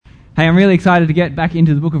Hey, I'm really excited to get back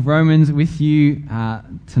into the book of Romans with you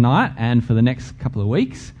tonight and for the next couple of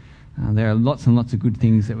weeks. There are lots and lots of good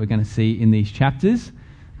things that we're going to see in these chapters.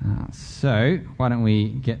 So why don't we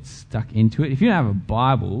get stuck into it? If you don't have a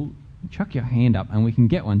Bible, chuck your hand up and we can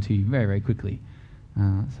get one to you very, very quickly.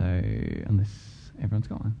 So unless everyone's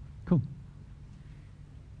got one. Cool.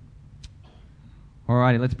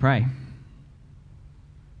 Alrighty, let's pray.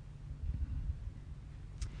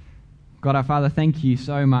 God our Father, thank you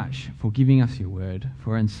so much for giving us your word,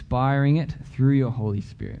 for inspiring it through your Holy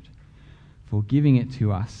Spirit, for giving it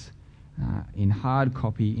to us in hard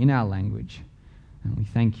copy in our language. And we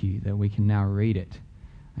thank you that we can now read it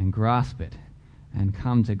and grasp it and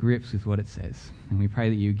come to grips with what it says. And we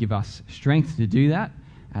pray that you give us strength to do that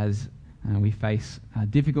as we face a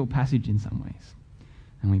difficult passage in some ways.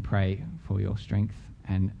 And we pray for your strength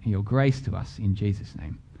and your grace to us in Jesus'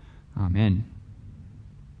 name. Amen.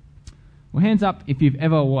 Well, hands up if you've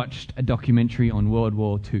ever watched a documentary on World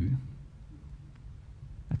War II.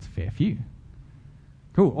 That's a fair few.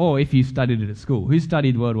 Cool. Or if you studied it at school. Who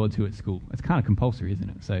studied World War II at school? It's kind of compulsory, isn't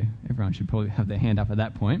it? So everyone should probably have their hand up at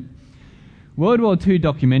that point. World War II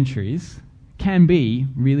documentaries can be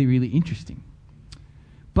really, really interesting.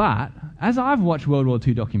 But as I've watched World War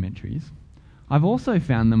II documentaries, I've also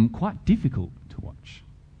found them quite difficult to watch.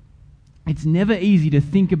 It's never easy to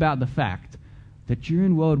think about the fact that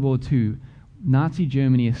during World War II, Nazi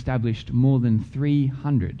Germany established more than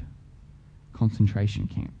 300 concentration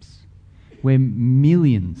camps, where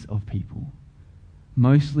millions of people,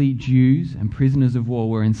 mostly Jews and prisoners of war,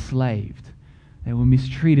 were enslaved. They were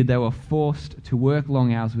mistreated, they were forced to work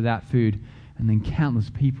long hours without food, and then countless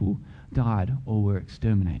people died or were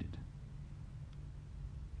exterminated.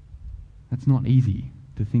 That's not easy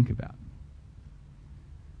to think about.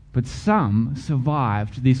 But some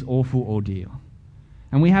survived this awful ordeal.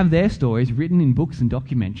 And we have their stories written in books and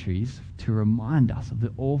documentaries to remind us of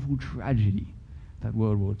the awful tragedy that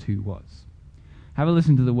World War II was. Have a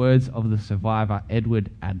listen to the words of the survivor, Edward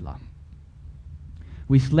Adler.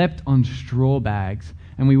 We slept on straw bags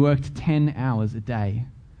and we worked 10 hours a day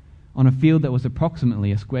on a field that was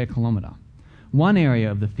approximately a square kilometre. One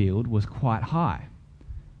area of the field was quite high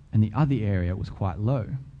and the other area was quite low.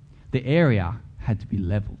 The area had to be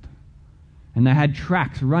levelled. And they had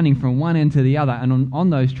tracks running from one end to the other, and on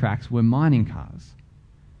those tracks were mining cars.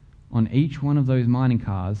 On each one of those mining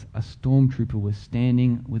cars, a stormtrooper was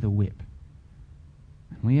standing with a whip.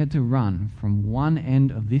 And we had to run from one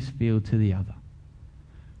end of this field to the other,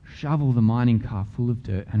 shovel the mining car full of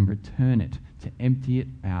dirt, and return it to empty it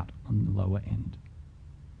out on the lower end.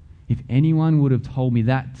 If anyone would have told me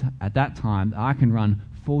that at that time that I can run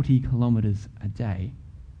 40 kilometres a day,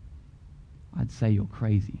 I'd say you're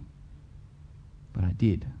crazy. But I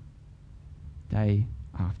did, day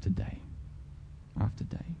after day after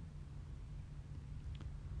day.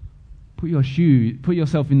 Put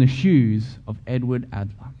yourself in the shoes of Edward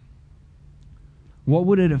Adler. What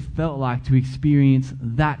would it have felt like to experience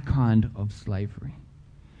that kind of slavery?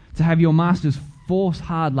 To have your masters force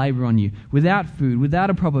hard labour on you, without food, without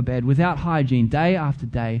a proper bed, without hygiene, day after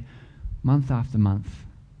day, month after month,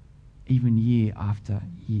 even year after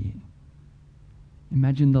year.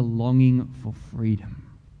 Imagine the longing for freedom.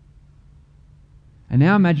 And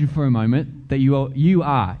now imagine for a moment that you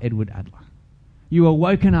are Edward Adler. You are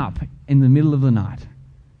woken up in the middle of the night.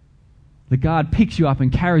 The guard picks you up and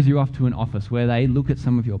carries you off to an office where they look at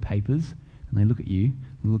some of your papers, and they look at you,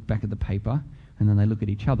 and look back at the paper, and then they look at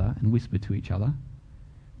each other and whisper to each other, and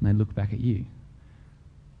they look back at you.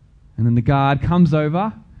 And then the guard comes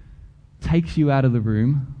over, takes you out of the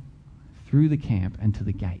room, through the camp and to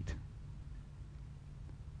the gate.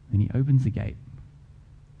 Then he opens the gate,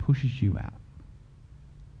 pushes you out,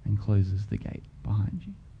 and closes the gate behind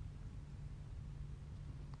you.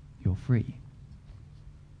 You're free.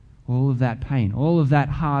 All of that pain, all of that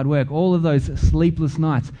hard work, all of those sleepless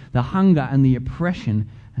nights, the hunger and the oppression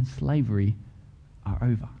and slavery are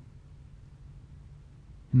over.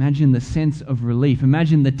 Imagine the sense of relief.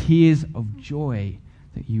 Imagine the tears of joy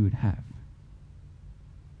that you would have.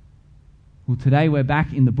 Well, today we're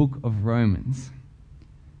back in the book of Romans.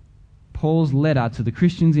 Paul's letter to the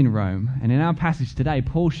Christians in Rome, and in our passage today,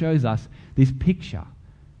 Paul shows us this picture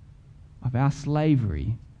of our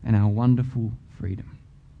slavery and our wonderful freedom.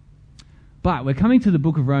 But we're coming to the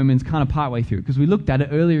book of Romans kind of partway through, because we looked at it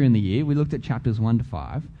earlier in the year. We looked at chapters 1 to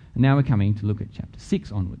 5, and now we're coming to look at chapter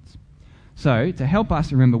 6 onwards. So, to help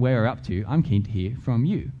us remember where we're up to, I'm keen to hear from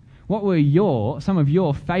you. What were some of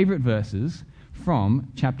your favourite verses from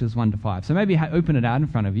chapters 1 to 5? So maybe open it out in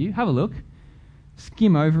front of you, have a look,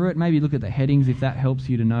 skim over it, maybe look at the headings if that helps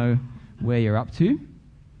you to know where you're up to.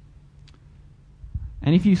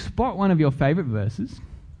 And if you spot one of your favourite verses,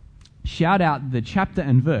 shout out the chapter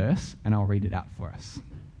and verse, and I'll read it out for us.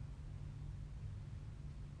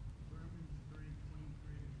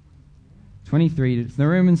 Romans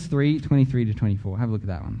 3:23-24. Have a look at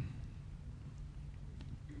that one.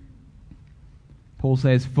 Paul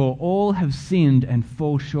says, "For all have sinned and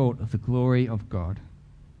fall short of the glory of God.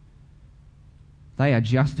 They are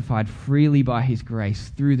justified freely by his grace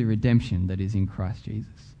through the redemption that is in Christ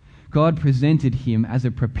Jesus. God presented him as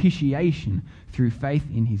a propitiation through faith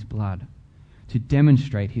in his blood to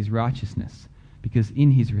demonstrate his righteousness, because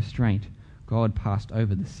in his restraint God passed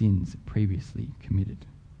over the sins previously committed."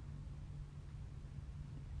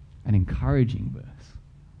 An encouraging verse.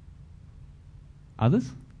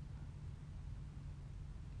 Others?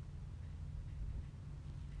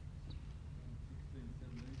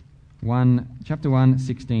 Chapter 1,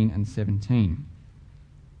 16 and 17.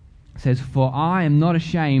 It says, "For I am not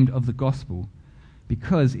ashamed of the gospel,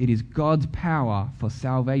 because it is God's power for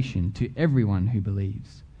salvation to everyone who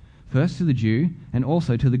believes, first to the Jew and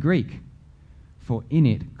also to the Greek. For in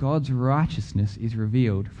it God's righteousness is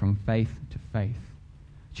revealed from faith to faith,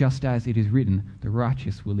 just as it is written, the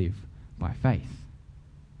righteous will live by faith."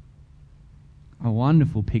 A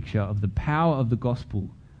wonderful picture of the power of the gospel,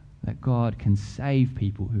 that God can save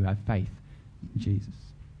people who have faith in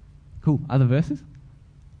Jesus. Cool. Other verses?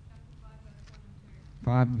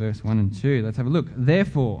 5 verse 1 and 2. Let's have a look.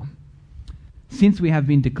 "Therefore, since we have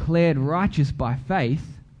been declared righteous by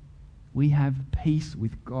faith, we have peace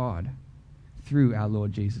with God through our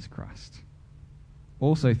Lord Jesus Christ.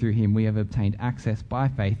 Also through him we have obtained access by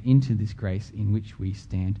faith into this grace in which we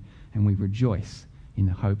stand, and we rejoice in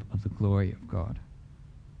the hope of the glory of God."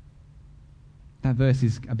 That verse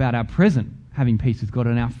is about our present having peace with God,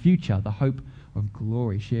 and our future, the hope of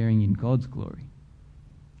glory, sharing in God's glory.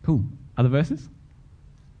 Cool. Other verses?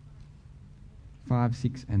 5,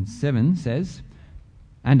 6, and 7 says,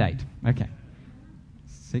 and 8. Okay.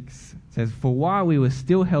 6 says, "For while we were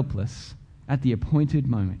still helpless, at the appointed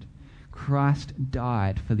moment, Christ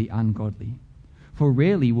died for the ungodly. For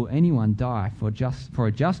rarely will anyone die for a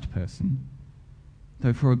just person,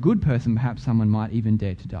 though for a good person perhaps someone might even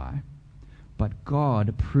dare to die. But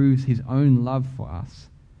God proves his own love for us,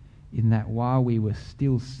 in that while we were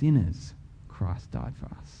still sinners, Christ died for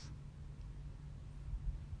us."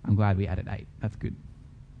 I'm glad we added 8. That's good.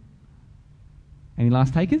 Any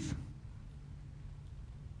last takers?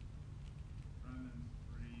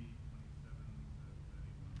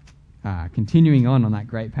 Continuing on that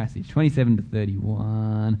great passage, 27 to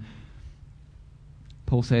 31.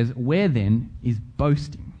 Paul says, "Where then is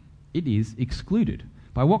boasting? It is excluded.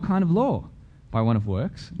 By what kind of law? By one of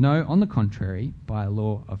works? No, on the contrary, by a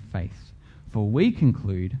law of faith. For we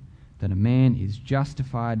conclude that a man is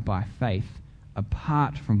justified by faith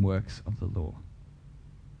apart from works of the law."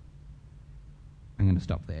 I'm going to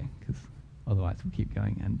stop there, because otherwise we'll keep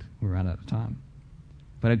going and we'll run out of time.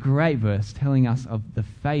 But a great verse telling us of the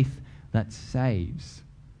faith that saves,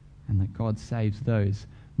 and that God saves those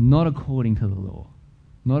not according to the law,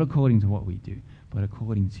 not according to what we do, but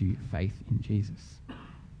according to faith in Jesus.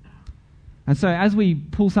 And so as we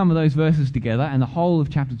pull some of those verses together and the whole of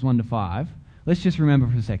chapters 1 to 5, let's just remember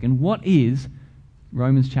for a second, what is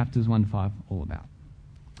Romans chapters 1 to 5 all about?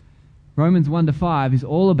 Romans 1 to 5 is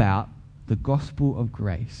all about the gospel of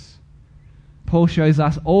grace. Paul shows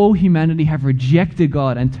us all humanity have rejected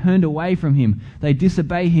God and turned away from him. They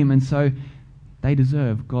disobey him, and so they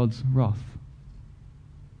deserve God's wrath.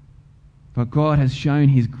 But God has shown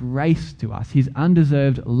his grace to us, his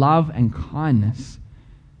undeserved love and kindness,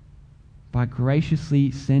 by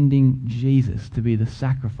graciously sending Jesus to be the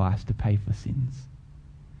sacrifice to pay for sins.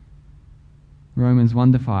 Romans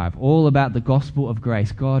 1 to 5, all about the gospel of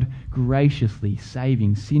grace, God graciously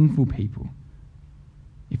saving sinful people,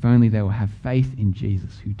 if only they will have faith in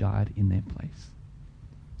Jesus who died in their place.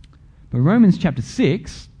 But Romans chapter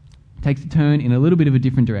 6 takes a turn in a little bit of a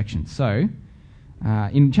different direction. So,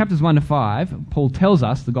 in chapters 1 to 5, Paul tells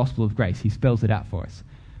us the gospel of grace. He spells it out for us.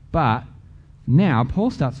 But now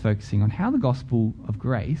Paul starts focusing on how the gospel of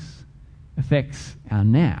grace affects our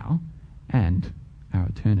now and our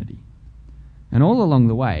eternity. And all along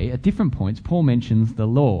the way, at different points, Paul mentions the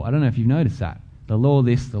law. I don't know if you've noticed that. The law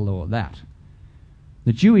this, the law that.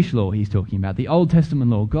 The Jewish law he's talking about, the Old Testament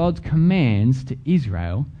law, God's commands to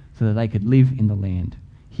Israel so that they could live in the land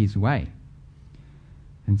his way.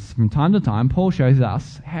 And from time to time, Paul shows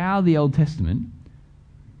us how the Old Testament,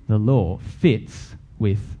 the law, fits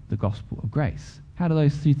with the gospel of grace. How do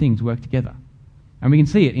those two things work together? And we can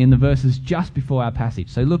see it in the verses just before our passage.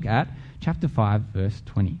 So look at chapter 5, verse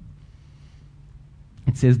 20.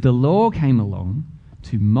 It says, "The law came along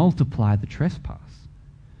to multiply the trespass,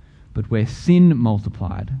 but where sin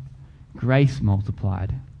multiplied, grace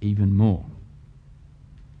multiplied even more.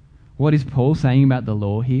 What is Paul saying about the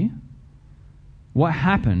law here? What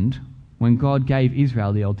happened when God gave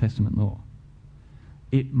Israel the Old Testament law?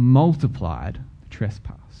 It multiplied the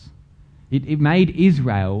trespass. It made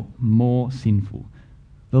Israel more sinful.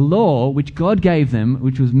 The law which God gave them,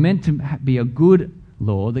 which was meant to be a good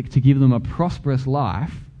law, to give them a prosperous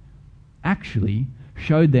life, actually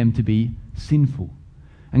showed them to be sinful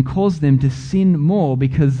and caused them to sin more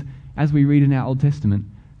because, as we read in our Old Testament,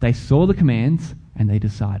 they saw the commands and they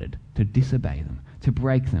decided to disobey them, to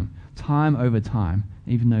break them, time over time,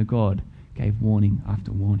 even though God gave warning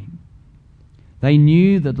after warning. They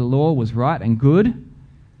knew that the law was right and good,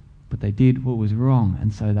 but they did what was wrong,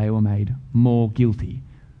 and so they were made more guilty.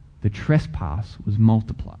 The trespass was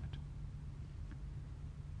multiplied.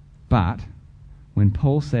 But then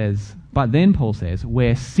Paul says,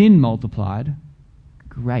 where sin multiplied,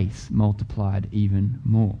 grace multiplied even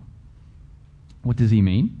more. What does he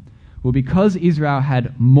mean? Well, because Israel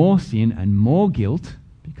had more sin and more guilt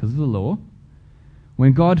because of the law,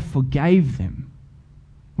 when God forgave them,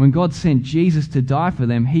 when God sent Jesus to die for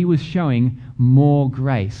them, he was showing more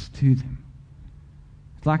grace to them.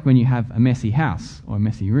 It's like when you have a messy house or a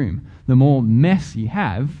messy room. The more mess you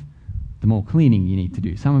have, the more cleaning you need to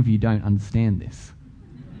do. Some of you don't understand this.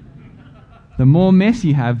 The more mess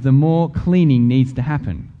you have, the more cleaning needs to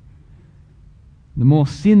happen. The more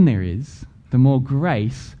sin there is, the more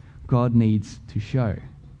grace God needs to show.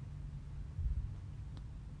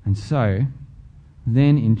 And so,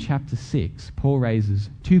 then in chapter 6, Paul raises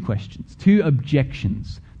two questions, two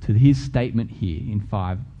objections to his statement here in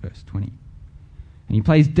 5 verse 20. And he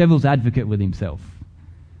plays devil's advocate with himself.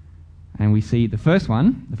 And we see the first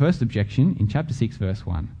objection in chapter 6 verse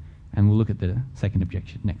 1. And we'll look at the second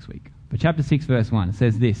objection next week. But chapter 6 verse 1, it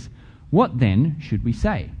says this: "What then should we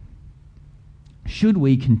say? Should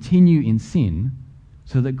we continue in sin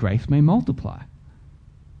so that grace may multiply?"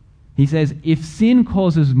 He says, if sin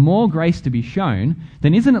causes more grace to be shown,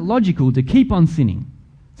 then isn't it logical to keep on sinning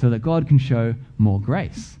so that God can show more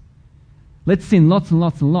grace? Let's sin lots and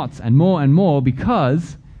lots and lots and more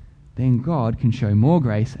because then God can show more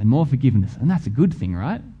grace and more forgiveness. And that's a good thing,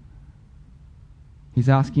 right? He's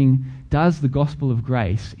asking, does the gospel of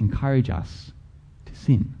grace encourage us to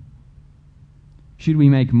sin? Should we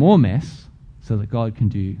make more mess so that God can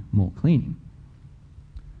do more cleaning?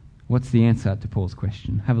 What's the answer to Paul's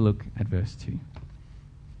question? Have a look at verse 2.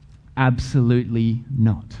 Absolutely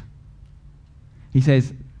not. He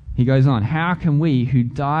goes on, how can we who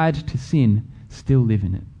died to sin still live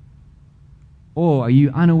in it? Or are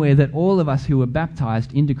you unaware that all of us who were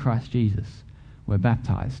baptized into Christ Jesus were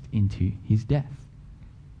baptized into his death?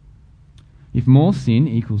 If more sin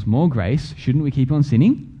equals more grace, shouldn't we keep on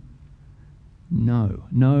sinning?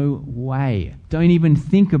 No way. Don't even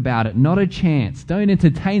think about it. Not a chance. Don't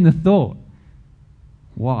entertain the thought.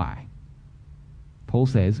 Why? Paul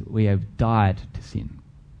says we have died to sin.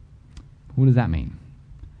 What does that mean?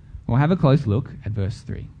 Well, have a close look at verse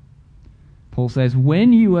 3. Paul says,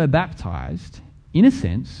 when you were baptized, in a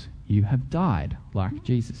sense, you have died like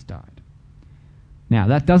Jesus died. Now,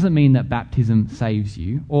 that doesn't mean that baptism saves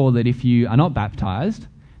you, or that if you are not baptized,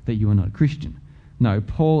 that you are not a Christian. No,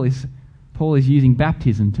 Paul is using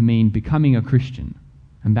baptism to mean becoming a Christian.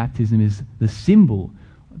 And baptism is the symbol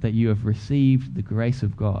that you have received the grace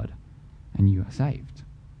of God and you are saved.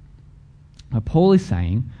 Now, Paul is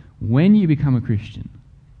saying, when you become a Christian,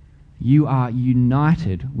 you are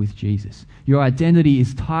united with Jesus. Your identity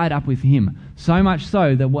is tied up with him, so much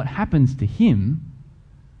so that what happens to him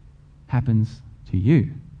happens to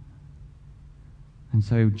you. And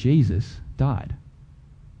so Jesus died.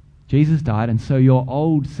 Jesus died, and so your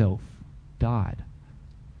old self died.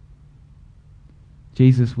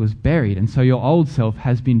 Jesus was buried, and so your old self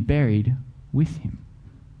has been buried with him.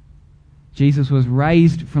 Jesus was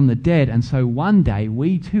raised from the dead, and so one day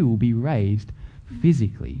we too will be raised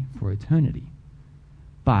physically for eternity.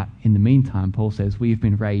 But in the meantime, Paul says we have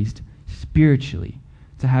been raised spiritually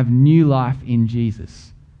to have new life in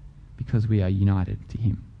Jesus because we are united to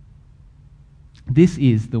him. This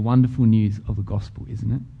is the wonderful news of the gospel,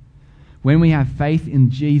 isn't it? When we have faith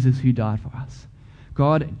in Jesus who died for us,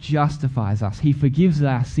 God justifies us. He forgives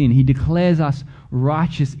our sin. He declares us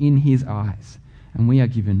righteous in his eyes. And we are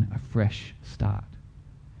given a fresh start.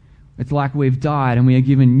 It's like we've died and we are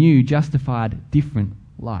given new, justified, different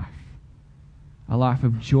life. A life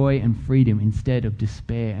of joy and freedom instead of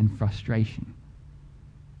despair and frustration.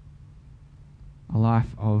 A life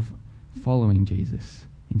of following Jesus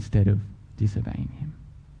instead of disobeying him.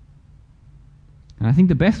 And I think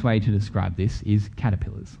the best way to describe this is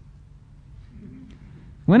caterpillars.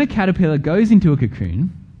 When a caterpillar goes into a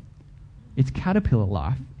cocoon, its caterpillar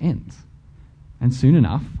life ends. And soon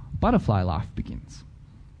enough, butterfly life begins.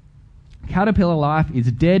 Caterpillar life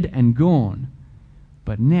is dead and gone,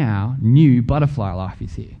 but now new butterfly life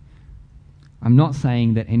is here. I'm not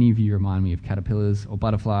saying that any of you remind me of caterpillars or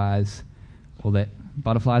butterflies, or that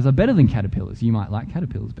butterflies are better than caterpillars. You might like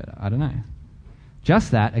caterpillars better. I don't know.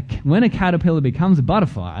 Just that when a caterpillar becomes a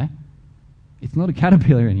butterfly, it's not a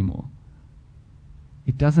caterpillar anymore.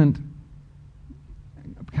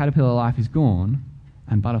 Caterpillar life is gone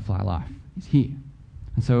and butterfly life is here.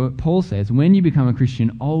 And so Paul says, when you become a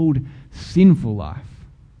Christian, old sinful life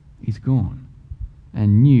is gone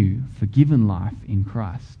and new forgiven life in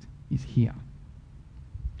Christ is here.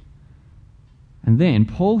 And then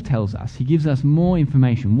Paul tells us, he gives us more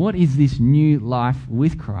information. What is this new life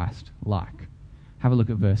with Christ like? Have a look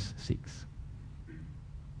at verse 6.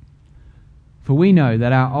 For we know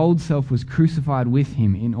that our old self was crucified with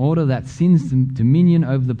him in order that sin's dominion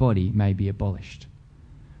over the body may be abolished,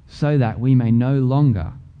 so that we may no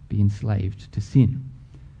longer be enslaved to sin,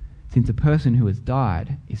 since a person who has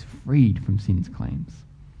died is freed from sin's claims.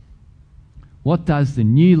 What does the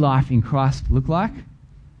new life in Christ look like?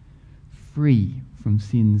 Free from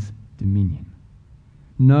sin's dominion.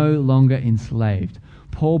 No longer enslaved.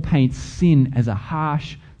 Paul paints sin as a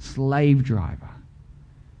harsh slave driver.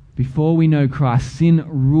 Before we know Christ, sin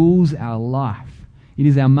rules our life. It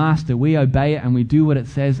is our master. We obey it and we do what it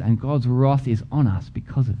says, and God's wrath is on us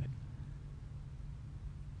because of it.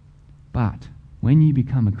 But when you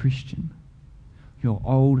become a Christian, your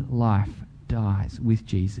old life dies with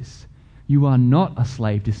Jesus. You are not a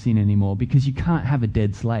slave to sin anymore because you can't have a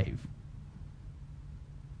dead slave.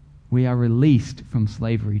 We are released from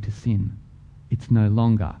slavery to sin. It's no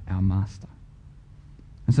longer our master.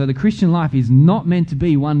 And so the Christian life is not meant to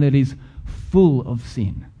be one that is full of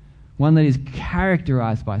sin, one that is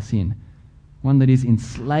characterized by sin, one that is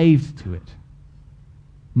enslaved to it.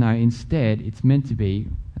 No, instead, it's meant to be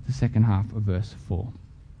at the second half of verse 4.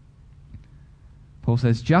 Paul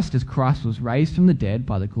says, just as Christ was raised from the dead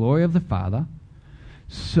by the glory of the Father,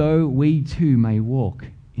 so we too may walk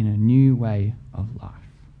in a new way of life.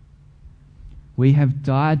 We have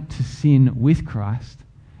died to sin with Christ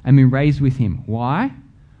and been raised with him. Why?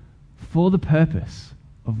 For the purpose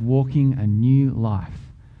of walking a new life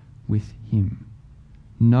with him.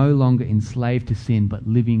 No longer enslaved to sin, but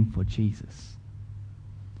living for Jesus.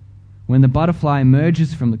 When the butterfly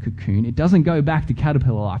emerges from the cocoon, it doesn't go back to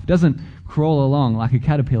caterpillar life. It doesn't crawl along like a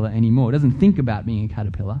caterpillar anymore. It doesn't think about being a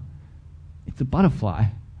caterpillar. It's a butterfly.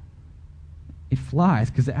 It flies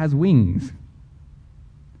because it has wings.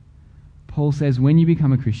 Paul says when you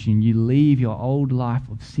become a Christian, you leave your old life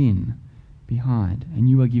of sin behind and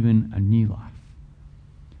you are given a new life.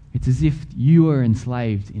 It's as if you were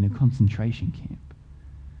enslaved in a concentration camp.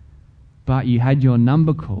 But you had your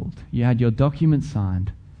number called, you had your document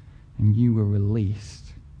signed, and you were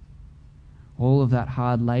released. All of that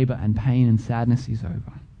hard labor and pain and sadness is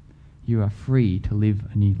over. You are free to live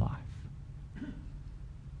a new life.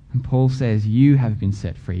 And Paul says you have been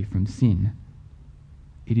set free from sin.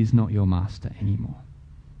 It is not your master anymore.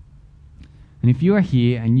 And if you are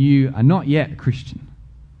here and you are not yet a Christian,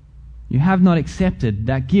 you have not accepted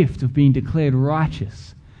that gift of being declared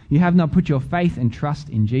righteous, you have not put your faith and trust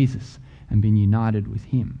in Jesus and been united with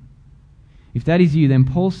him. If that is you, then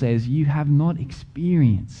Paul says you have not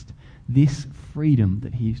experienced this freedom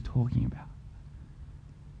that he is talking about.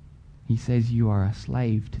 He says you are a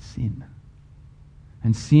slave to sin.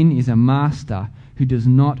 And sin is a master who does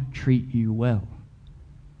not treat you well.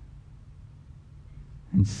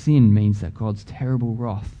 And sin means that God's terrible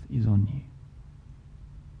wrath is on you.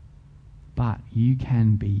 But you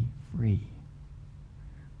can be free.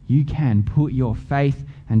 You can put your faith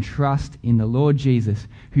and trust in the Lord Jesus,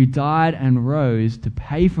 who died and rose to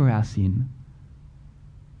pay for our sin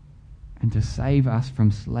and to save us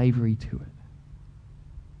from slavery to it.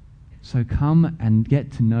 So come and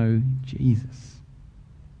get to know Jesus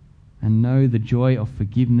and know the joy of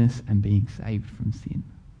forgiveness and being saved from sin.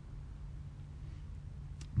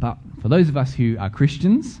 But for those of us who are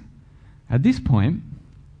Christians, at this point,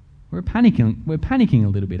 we're panicking a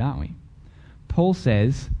little bit, aren't we? Paul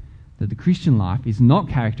says that the Christian life is not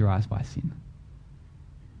characterized by sin.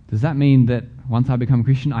 Does that mean that once I become a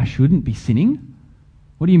Christian, I shouldn't be sinning?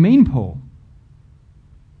 What do you mean, Paul?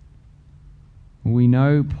 Well, we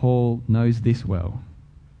know Paul knows this well.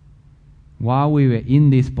 While we were in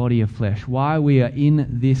this body of flesh, while we are in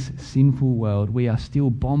this sinful world, we are still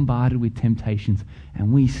bombarded with temptations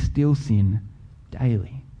and we still sin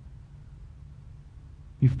daily.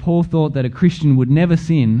 If Paul thought that a Christian would never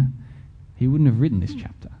sin, he wouldn't have written this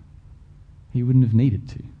chapter. he wouldn't have needed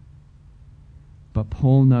to. But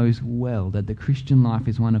Paul knows well that the Christian life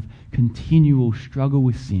is one of continual struggle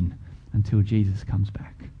with sin until Jesus comes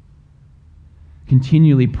back.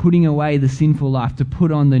 Continually putting away the sinful life to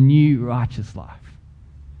put on the new righteous life.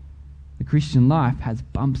 The Christian life has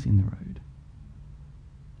bumps in the road.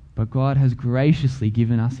 But God has graciously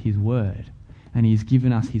given us his word, and he has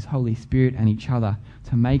given us his Holy Spirit and each other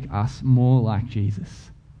to make us more like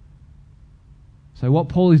Jesus. So what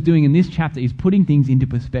Paul is doing in this chapter is putting things into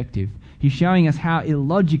perspective. He's showing us how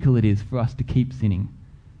illogical it is for us to keep sinning.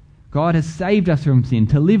 God has saved us from sin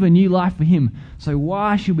to live a new life for him. So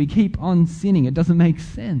why should we keep on sinning? It doesn't make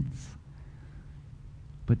sense.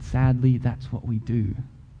 But sadly, that's what we do.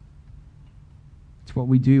 It's what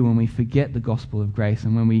we do when we forget the gospel of grace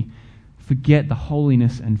and when we forget the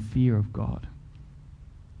holiness and fear of God.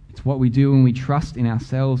 It's what we do when we trust in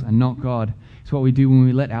ourselves and not God. It's what we do when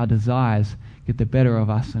we let our desires get the better of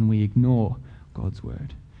us and we ignore God's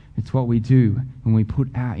word. It's what we do when we put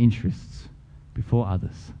our interests before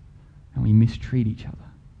others and we mistreat each other.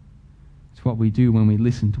 It's what we do when we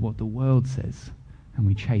listen to what the world says and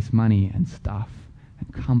we chase money and stuff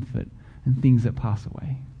and comfort and things that pass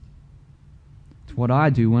away. It's what I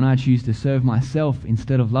do when I choose to serve myself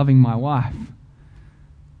instead of loving my wife.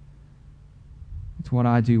 It's what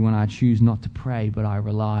I do when I choose not to pray but I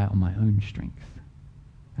rely on my own strength,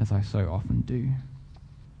 as I so often do.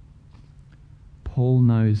 Paul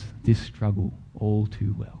knows this struggle all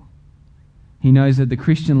too well. He knows that the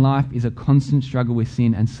Christian life is a constant struggle with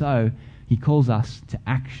sin, and so he calls us to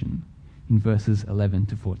action in verses 11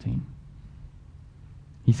 to 14.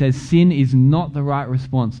 He says sin is not the right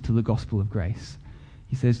response to the gospel of grace.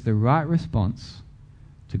 He says the right response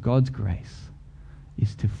to God's grace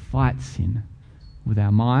is to fight sin with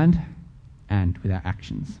our mind and with our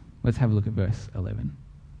actions. Let's have a look at verse 11.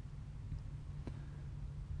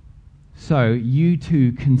 So you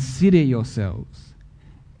too consider yourselves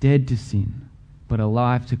dead to sin, but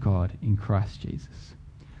alive to God in Christ Jesus.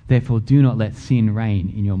 Therefore do not let sin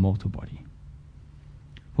reign in your mortal body.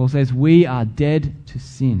 Paul says we are dead to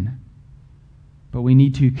sin, but we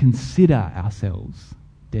need to consider ourselves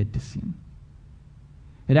dead to sin.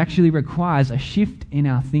 It actually requires a shift in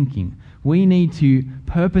our thinking. We need to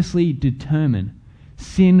purposely determine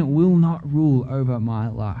sin will not rule over my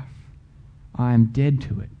life. I am dead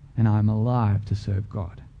to it, and I am alive to serve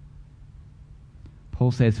God.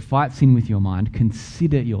 Paul says, fight sin with your mind,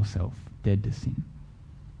 consider yourself dead to sin.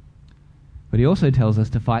 But he also tells us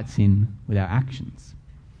to fight sin with our actions.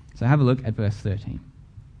 So have a look at verse 13.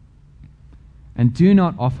 And do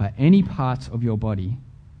not offer any parts of your body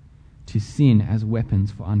to sin as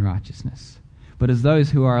weapons for unrighteousness, but as those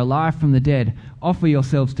who are alive from the dead, offer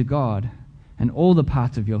yourselves to God, and all the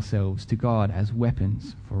parts of yourselves to God as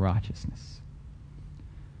weapons for righteousness.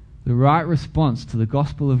 The right response to the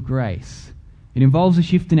gospel of grace, it involves a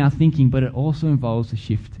shift in our thinking, but it also involves a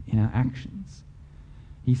shift in our actions.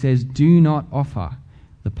 He says, do not offer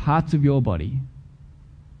the parts of your body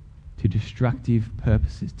to destructive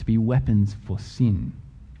purposes, to be weapons for sin.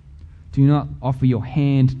 Do not offer your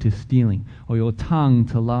hand to stealing or your tongue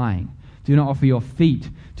to lying. Do not offer your feet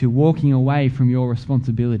to walking away from your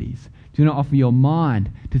responsibilities. Do not offer your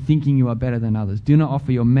mind to thinking you are better than others. Do not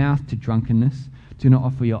offer your mouth to drunkenness. Do not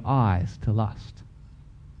offer your eyes to lust.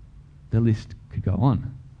 The list could go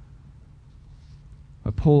on.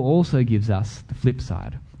 But Paul also gives us the flip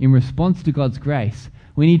side. In response to God's grace,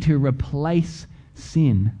 we need to replace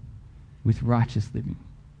sin with righteous living.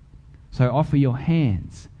 So offer your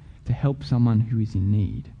hands to help someone who is in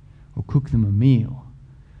need, or cook them a meal.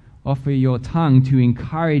 Offer your tongue to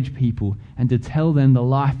encourage people and to tell them the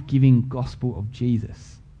life-giving gospel of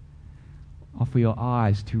Jesus. Offer your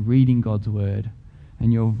eyes to reading God's word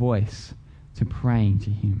and your voice to praying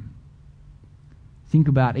to him. Think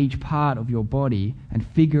about each part of your body and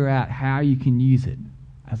figure out how you can use it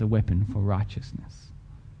as a weapon for righteousness.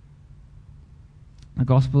 The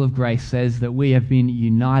gospel of grace says that we have been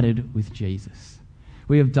united with Jesus.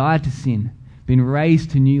 We have died to sin, been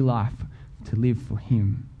raised to new life to live for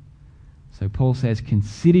him. So Paul says,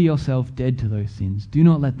 consider yourself dead to those sins. Do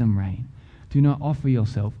not let them reign. Do not offer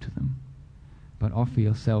yourself to them, but offer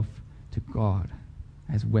yourself to God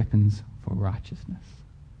as weapons for righteousness.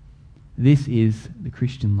 This is the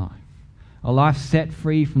Christian life, a life set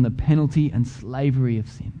free from the penalty and slavery of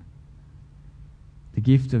sin. The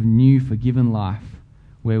gift of new forgiven life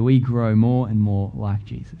where we grow more and more like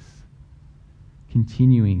Jesus,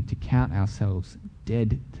 continuing to count ourselves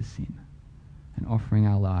dead to sin and offering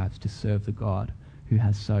our lives to serve the God who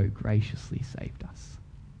has so graciously saved us.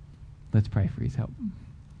 Let's pray for his help.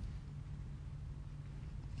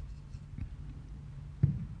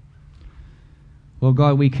 Lord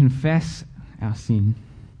God, we confess our sin.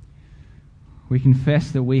 We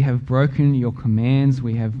confess that we have broken your commands.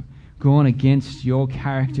 We have gone against your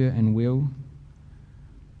character and will.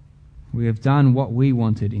 We have done what we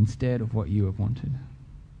wanted instead of what you have wanted.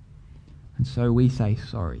 And so we say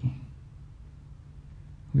sorry.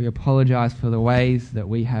 We apologize for the ways that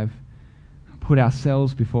we have put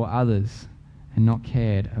ourselves before others and not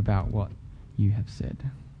cared about what you have said.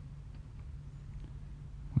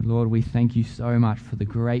 Lord, we thank you so much for the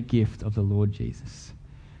great gift of the Lord Jesus,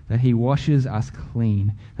 that he washes us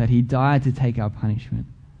clean, that he died to take our punishment,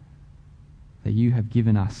 that you have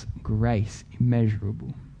given us grace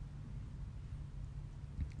immeasurable.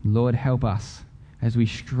 Lord, help us as we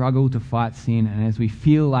struggle to fight sin and as we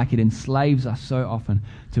feel like it enslaves us so often,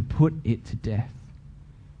 to put it to death,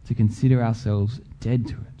 to consider ourselves dead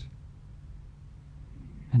to it,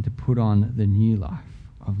 and to put on the new life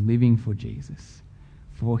of living for Jesus,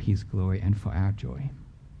 for his glory and for our joy.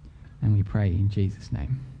 And we pray in Jesus'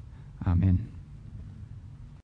 name. Amen.